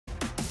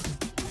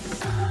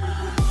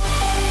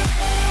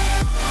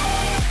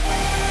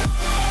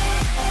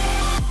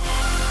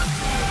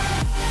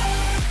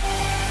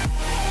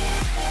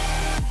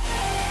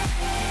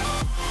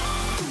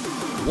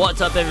What's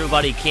up,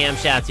 everybody?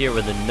 Camshaft here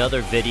with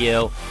another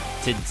video.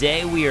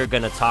 Today we are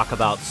going to talk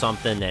about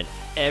something that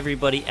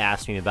everybody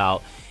asks me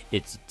about.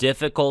 It's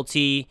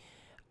difficulty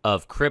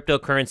of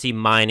cryptocurrency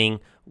mining.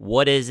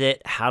 What is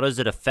it? How does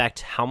it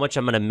affect how much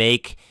I'm going to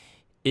make?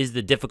 Is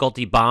the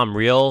difficulty bomb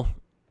real?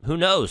 Who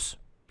knows?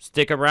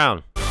 Stick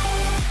around.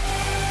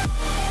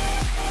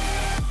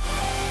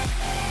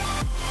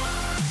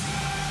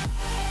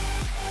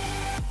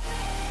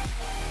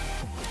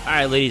 All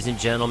right, ladies and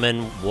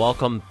gentlemen,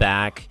 welcome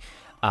back.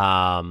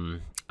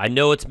 I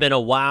know it's been a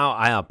while.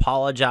 I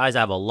apologize. I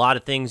have a lot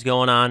of things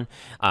going on.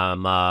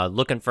 I'm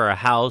looking for a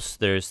house.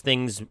 There's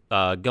things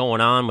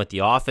going on with the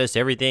office,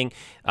 everything.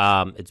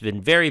 It's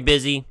been very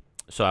busy,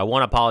 so I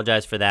want to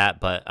apologize for that,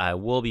 but I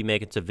will be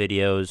making some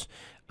videos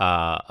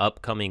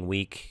upcoming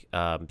week,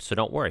 so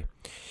don't worry.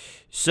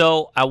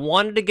 So I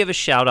wanted to give a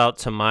shout out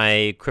to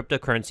my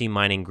cryptocurrency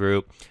mining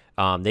group.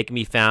 They can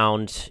be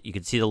found, you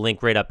can see the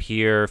link right up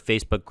here,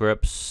 Facebook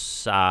groups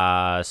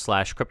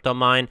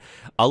 /CryptoMine.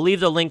 I'll leave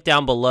the link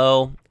down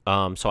below.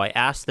 So I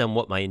asked them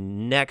what my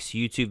next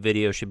YouTube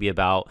video should be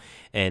about,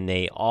 and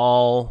they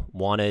all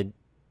wanted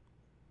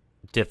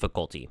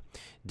difficulty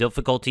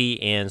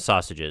and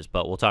sausages,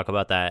 but we'll talk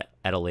about that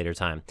at a later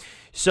time.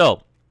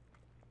 So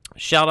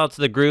shout out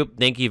to the group.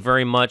 Thank you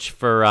very much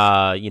for,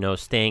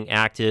 staying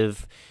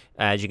active.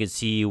 As you can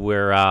see,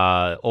 we're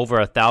over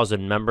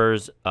 1,000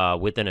 members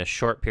within a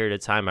short period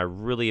of time. I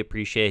really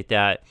appreciate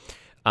that.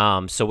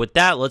 So with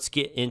that, let's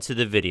get into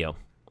the video.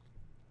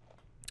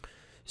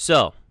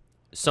 So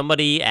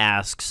somebody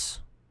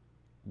asks,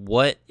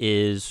 what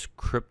is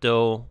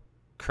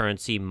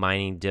cryptocurrency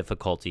mining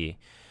difficulty?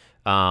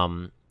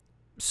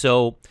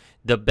 So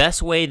the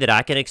best way that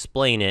I can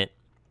explain it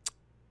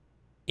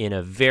in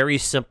a very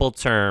simple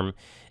term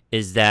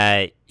is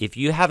that if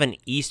you have an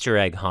Easter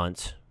egg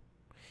hunt,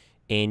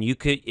 and you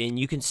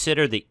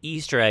consider the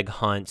Easter egg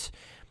hunt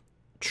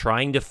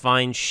trying to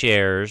find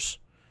shares,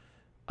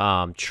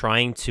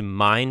 trying to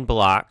mine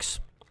blocks.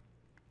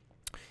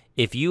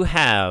 If you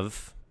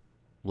have,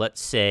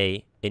 let's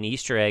say, an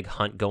Easter egg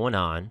hunt going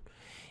on,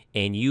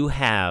 and you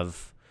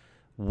have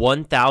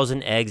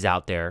 1,000 eggs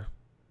out there,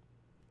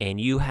 and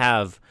you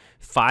have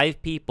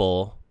 5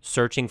 people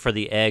searching for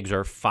the eggs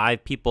or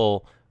 5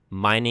 people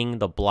mining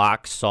the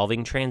blocks,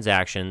 solving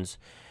transactions,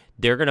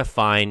 they're going to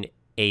find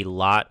a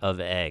lot of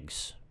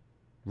eggs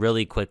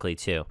really quickly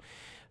too.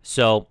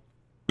 So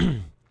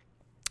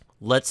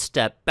let's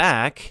step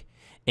back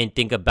and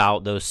think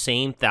about those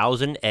same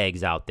 1,000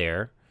 eggs out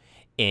there,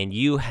 and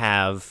you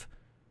have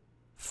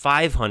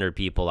 500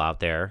 people out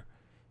there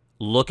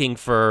looking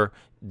for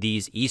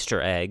these Easter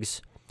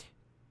eggs.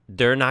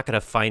 They're not going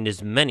to find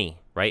as many,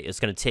 right? It's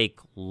going to take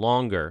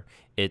longer.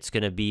 It's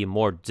going to be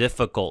more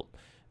difficult.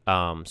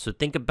 So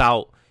think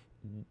about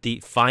the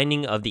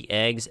finding of the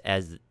eggs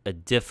as a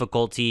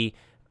difficulty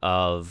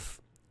of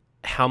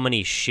how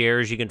many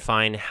shares you can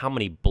find, how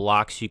many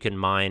blocks you can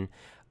mine.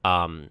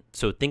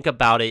 So think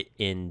about it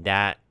in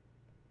that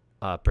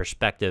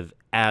perspective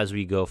as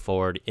we go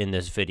forward in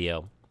this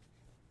video.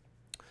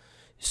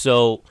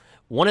 So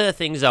one of the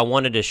things I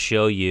wanted to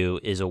show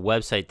you is a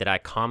website that I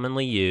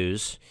commonly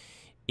use.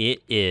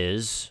 It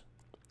is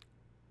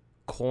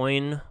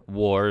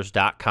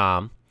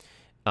coinwars.com.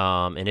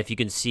 And if you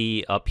can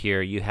see up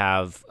here, you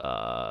have,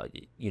 a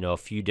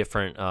few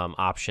different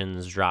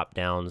options, drop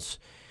downs.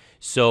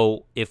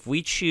 So if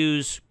we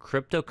choose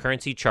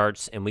cryptocurrency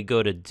charts and we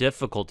go to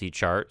difficulty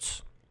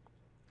charts,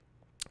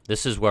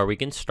 this is where we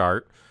can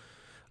start.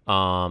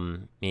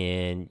 And,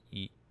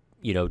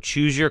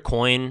 choose your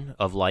coin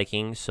of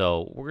liking.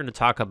 So we're going to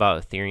talk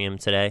about Ethereum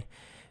today.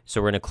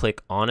 So we're going to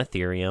click on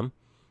Ethereum.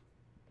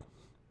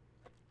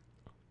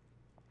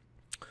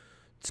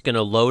 It's going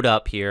to load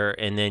up here,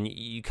 and then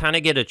you kind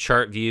of get a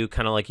chart view,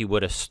 kind of like you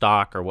would a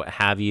stock or what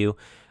have you.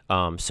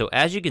 So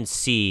as you can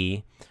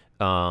see,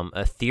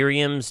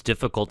 Ethereum's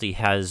difficulty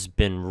has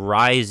been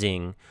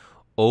rising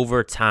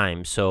over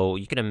time. So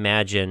you can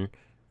imagine,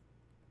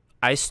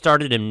 I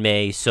started in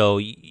May, so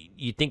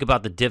you think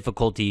about the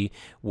difficulty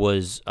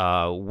was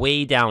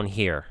way down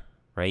here,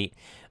 right?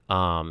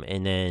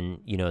 And then,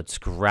 it's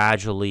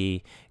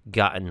gradually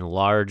gotten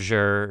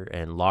larger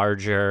and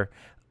larger.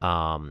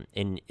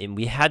 And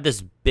we had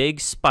this big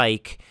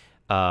spike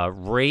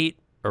right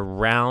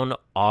around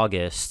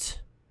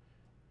August,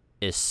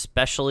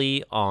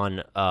 especially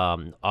on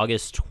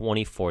August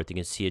 24th. You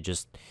can see it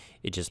just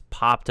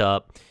popped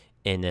up,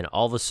 and then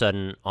all of a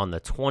sudden on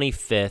the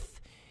 25th,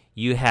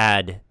 you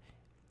had,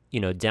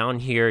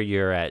 down here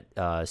you're at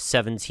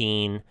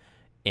 17,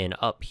 and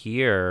up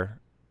here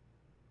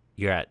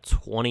you're at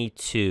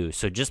 22.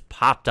 So it just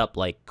popped up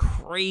like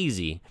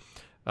crazy.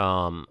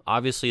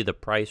 Obviously the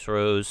price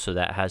rose, so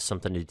that has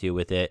something to do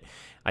with it.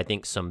 I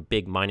think some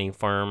big mining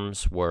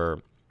farms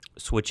were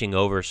switching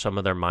over some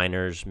of their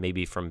miners,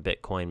 maybe from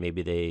Bitcoin.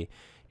 Maybe they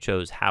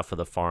chose half of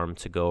the farm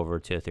to go over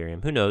to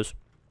Ethereum. Who knows?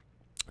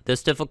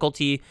 This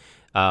difficulty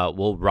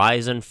will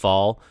rise and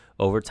fall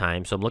over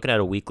time. So I'm looking at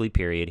a weekly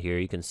period here.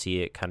 You can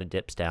see it kind of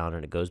dips down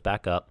and it goes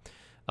back up.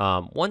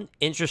 One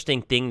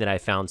interesting thing that I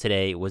found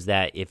today was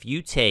that if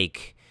you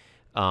take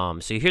So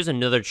here's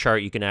another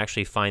chart. You can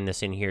actually find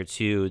this in here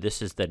too.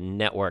 This is the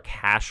network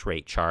hash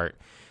rate chart.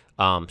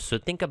 So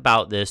think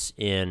about this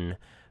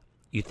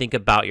you think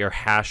about your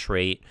hash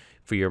rate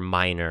for your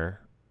miner,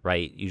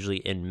 right? Usually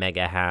in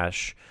mega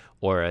hash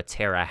or a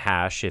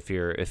terahash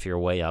if you're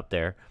way up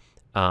there.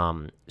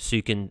 So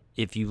you can,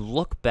 if you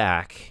look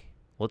back,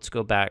 let's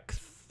go back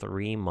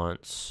 3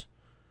 months.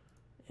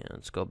 Yeah,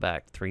 let's go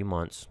back 3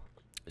 months.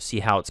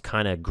 See how it's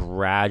kind of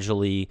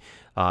gradually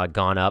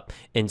gone up,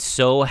 and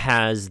so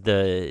has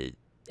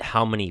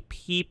how many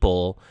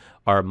people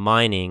are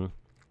mining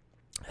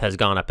has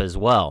gone up as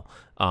well.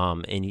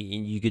 And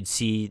you could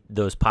see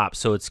those pops.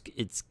 So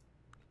it's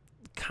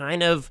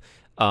kind of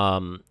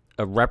a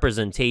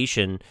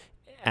representation.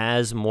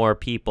 As more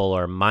people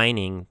are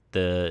mining,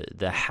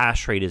 the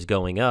hash rate is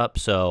going up.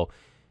 So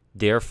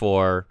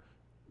therefore,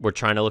 we're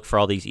trying to look for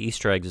all these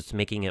Easter eggs. It's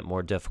making it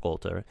more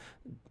difficult.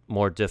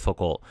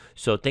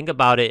 So think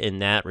about it in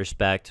that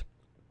respect.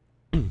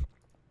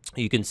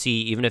 You can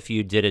see, even if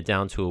you did it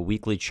down to a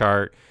weekly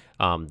chart,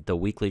 the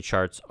weekly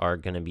charts are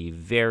going to be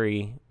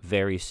very,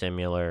 very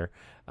similar.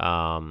 Take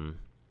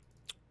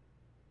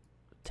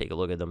a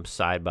look at them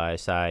side by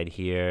side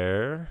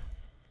here.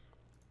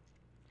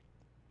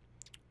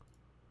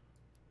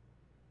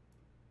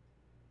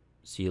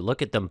 So you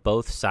look at them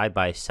both side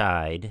by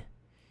side,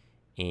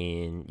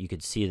 and you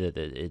can see that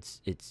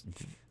it's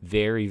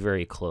very,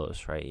 very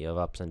close, right? You have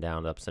ups and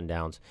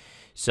downs.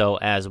 So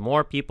as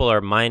more people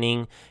are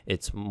mining,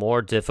 it's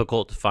more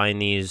difficult to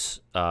find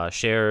these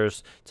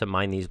shares to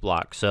mine these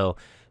blocks. So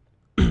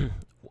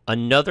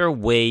another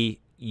way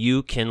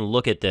you can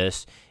look at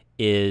this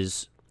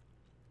is,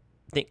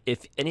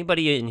 if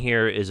anybody in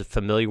here is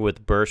familiar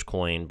with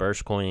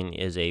Burstcoin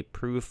is a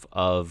proof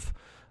of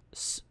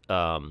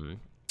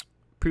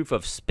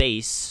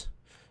space,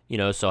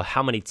 so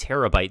how many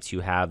terabytes you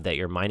have that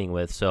you're mining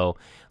with. So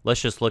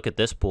let's just look at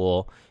this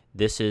pool.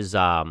 This is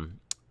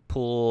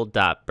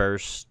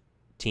pool.burst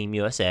Team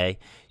USA.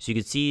 So you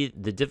can see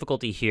the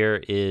difficulty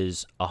here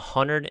is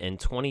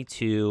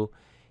 122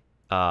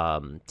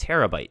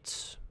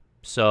 terabytes.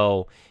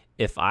 So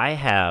if I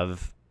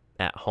have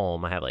at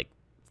home, I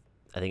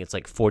think it's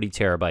like 40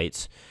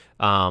 terabytes.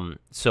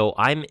 So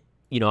I'm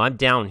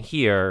down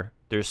here.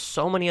 There's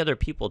so many other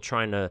people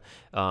trying to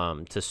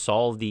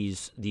solve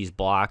these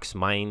blocks,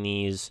 mine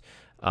these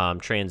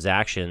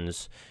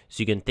transactions.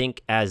 So you can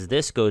think, as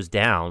this goes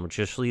down, which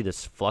usually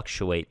this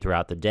fluctuate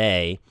throughout the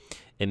day,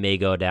 it may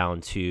go down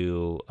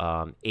to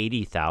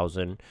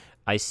 80,000.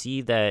 I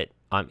see that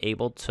I'm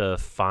able to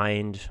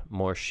find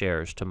more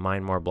shares, to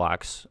mine more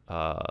blocks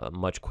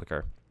much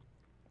quicker.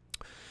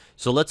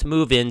 So let's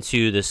move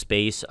into the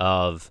space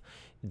of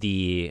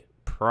the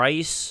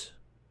price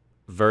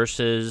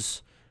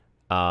versus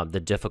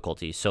the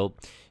difficulty. So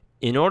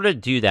in order to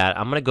do that,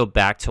 I'm going to go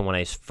back to when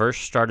I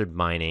first started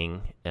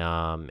mining.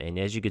 And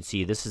as you can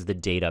see, this is the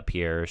date up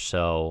here.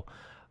 So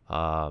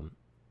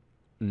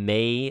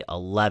May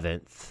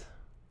 11th,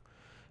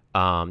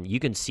 you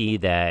can see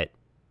that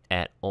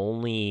at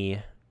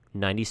only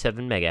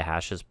 97 mega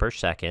hashes per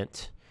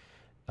second,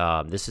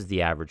 this is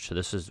the average. So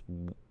this is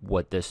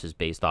what this is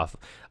based off.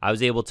 I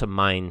was able to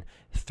mine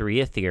 3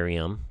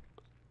 Ethereum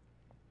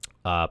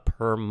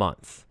per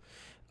month.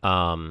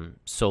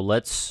 So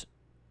let's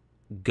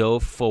go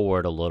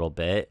forward a little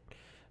bit.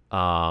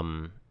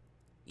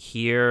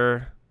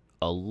 Here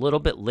a little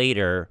bit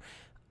later,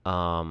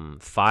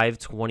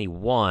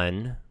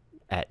 521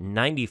 at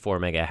 94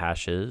 mega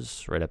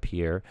hashes right up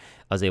here,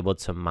 I was able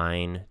to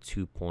mine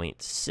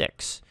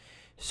 2.6.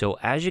 So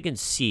as you can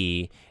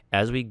see,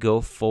 as we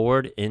go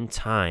forward in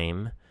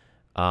time,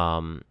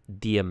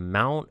 the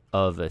amount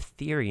of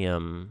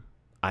Ethereum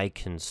I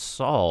can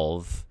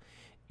solve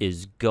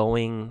is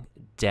going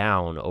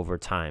down over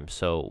time.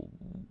 So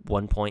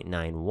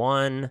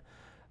 1.91,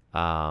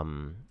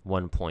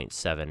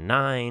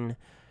 1.79.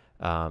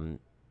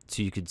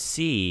 So you could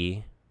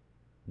see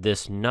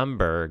this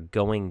number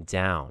going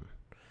down,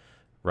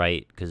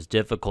 right? Because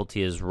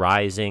difficulty is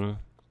rising,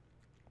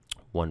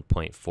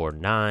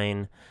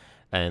 1.49.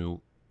 And,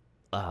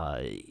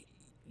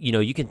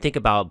 you can think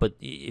about, but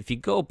if you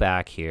go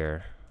back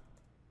here,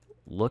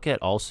 look at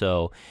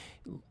the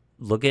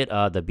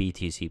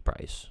BTC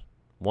price.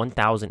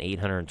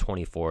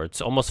 1,824. It's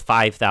almost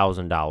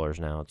 $5,000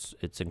 now.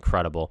 It's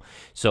incredible.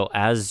 So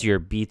as your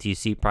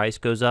BTC price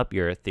goes up,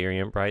 your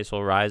Ethereum price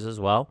will rise as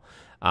well.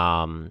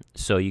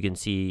 So you can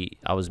see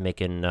I was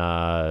making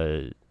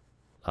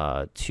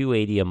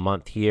 $280 a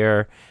month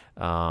here.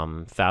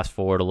 Fast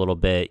forward a little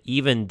bit,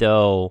 even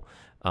though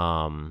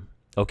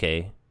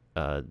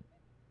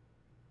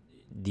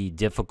the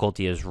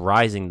difficulty is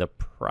rising, the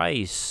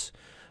price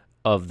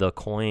of the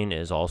coin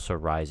is also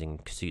rising,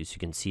 so you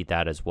can see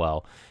that as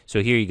well.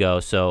 So here you go.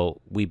 So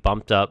we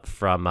bumped up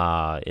from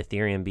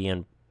Ethereum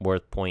being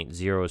worth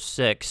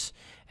 0.06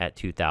 at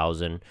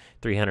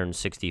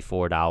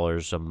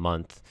 $2,364 a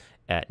month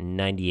at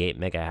 98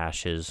 mega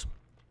hashes,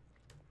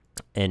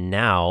 and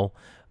now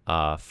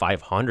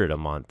 $500 a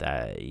month,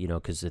 you know,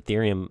 because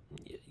Ethereum,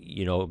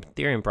 you know,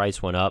 Ethereum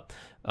price went up,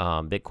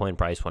 Bitcoin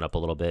price went up a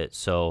little bit.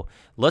 So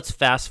let's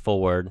fast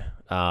forward.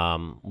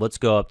 Let's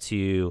go up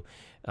to,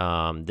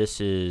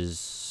 this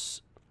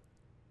is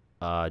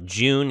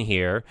June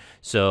here.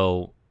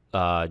 So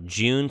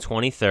June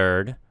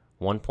 23rd,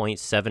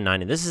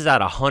 1.79, and this is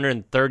at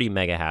 130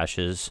 mega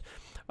hashes.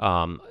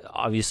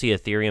 Obviously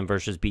Ethereum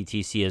versus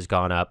BTC has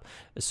gone up,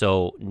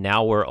 so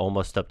now we're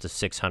almost up to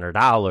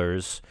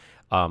 $600.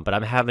 But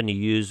I'm having to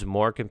use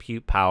more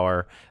compute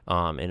power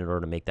in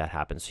order to make that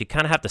happen. So you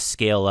kind of have to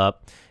scale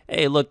up.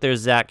 Hey, look,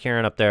 there's Zach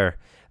Karen up there.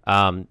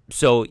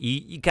 So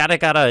you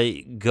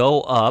gotta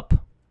go up.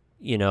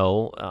 You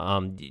know,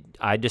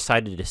 I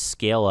decided to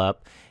scale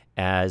up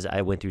as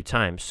I went through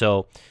time.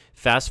 So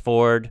fast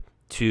forward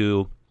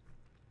to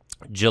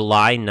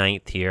July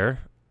 9th here.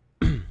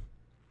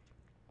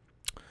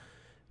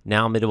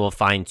 Now I'm able to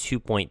find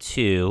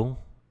 2.2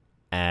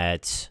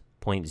 at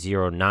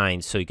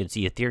 0.09. So you can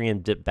see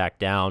Ethereum dipped back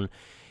down.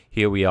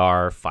 Here we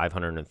are,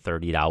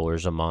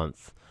 $530 a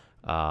month.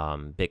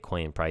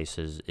 Bitcoin price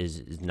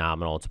is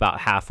nominal. It's about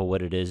half of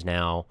what it is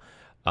now.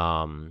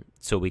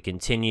 So we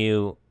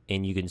continue,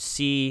 and you can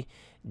see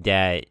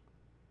that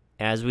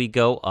as we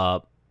go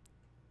up,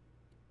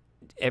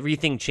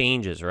 everything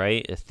changes,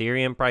 right?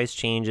 Ethereum price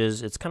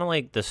changes. It's kind of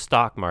like the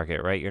stock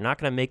market, right? You're not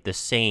going to make the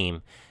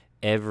same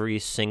every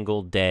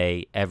single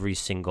day, every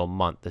single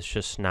month. That's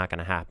just not going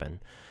to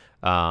happen.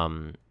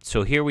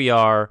 So here we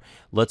are.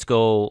 Let's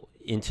go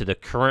into the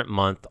current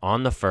month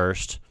on the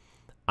 1st.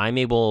 I'm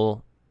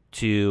able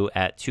to,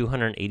 at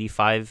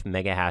 285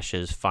 mega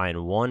hashes, find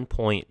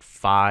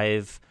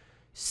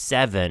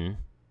 1.57.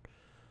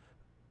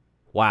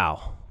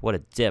 Wow, what a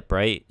dip,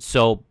 right?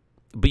 So,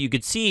 but you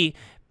could see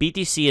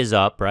BTC is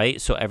up,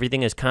 right? So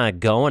everything is kind of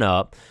going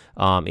up.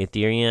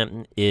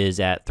 Ethereum is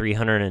at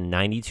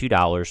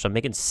 $392. So I'm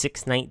making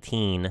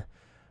 $619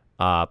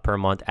 per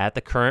month at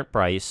the current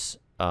price.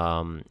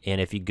 And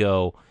if you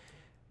go,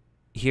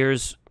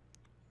 here's,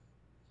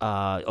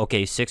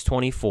 okay,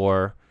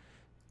 624.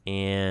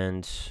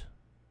 And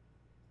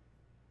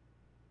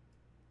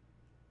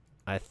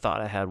I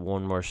thought I had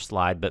one more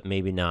slide, but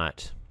maybe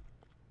not.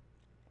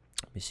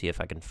 Let me see if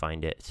I can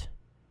find it.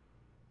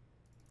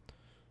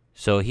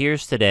 So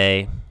here's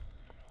today.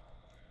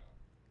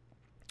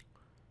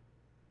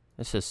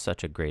 This is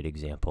such a great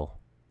example.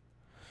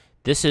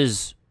 This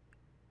is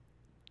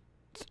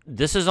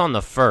on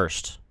the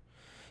 1st.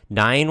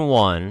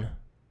 9/1.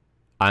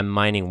 I'm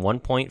mining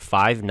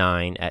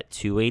 1.59 at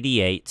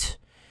 288,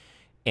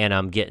 and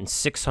I'm getting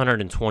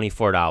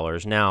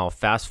 $624. Now,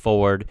 fast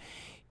forward,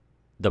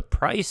 the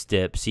price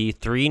dip. See,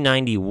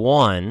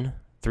 391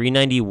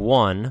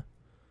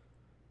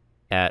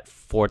 at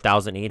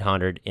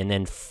 4,800, and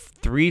then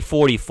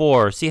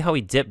 344. See how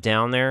he dipped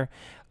down there?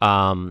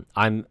 I'm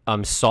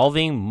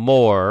solving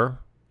more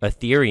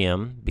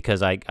Ethereum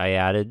because I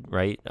added,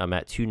 right? I'm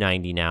at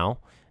 290 now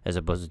as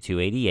opposed to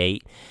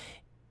 288.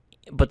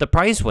 But the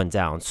price went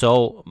down.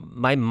 So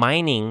my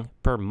mining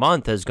per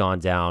month has gone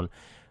down.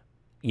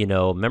 You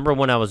know, remember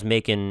when I was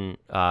making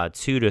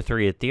 2 to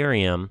 3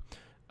 Ethereum,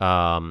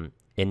 and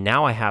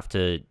now I have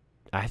to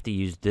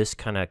use this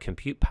kind of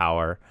compute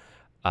power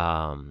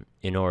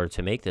in order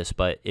to make this.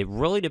 But it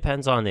really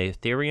depends on the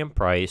Ethereum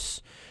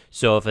price.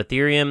 So if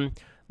Ethereum,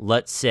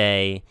 let's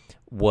say,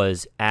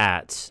 was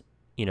at,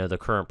 you know, the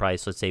current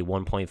price, let's say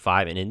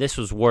 1.5, and this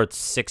was worth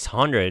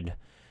 600,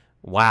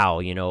 wow,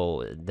 you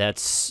know,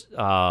 that's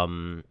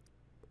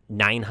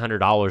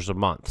 $900 a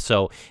month.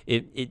 So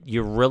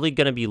you're really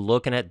going to be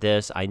looking at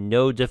this. I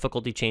know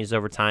difficulty changes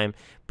over time,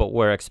 but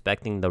we're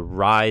expecting the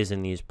rise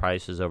in these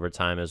prices over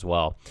time as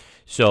well.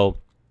 So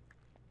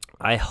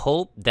I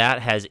hope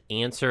that has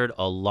answered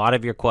a lot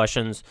of your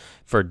questions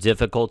for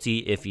difficulty.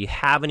 If you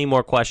have any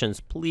more questions,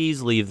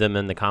 please leave them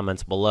in the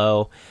comments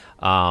below.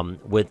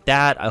 With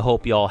that, I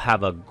hope you all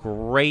have a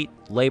great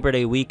Labor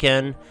Day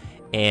weekend,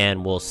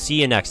 and we'll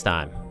see you next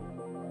time.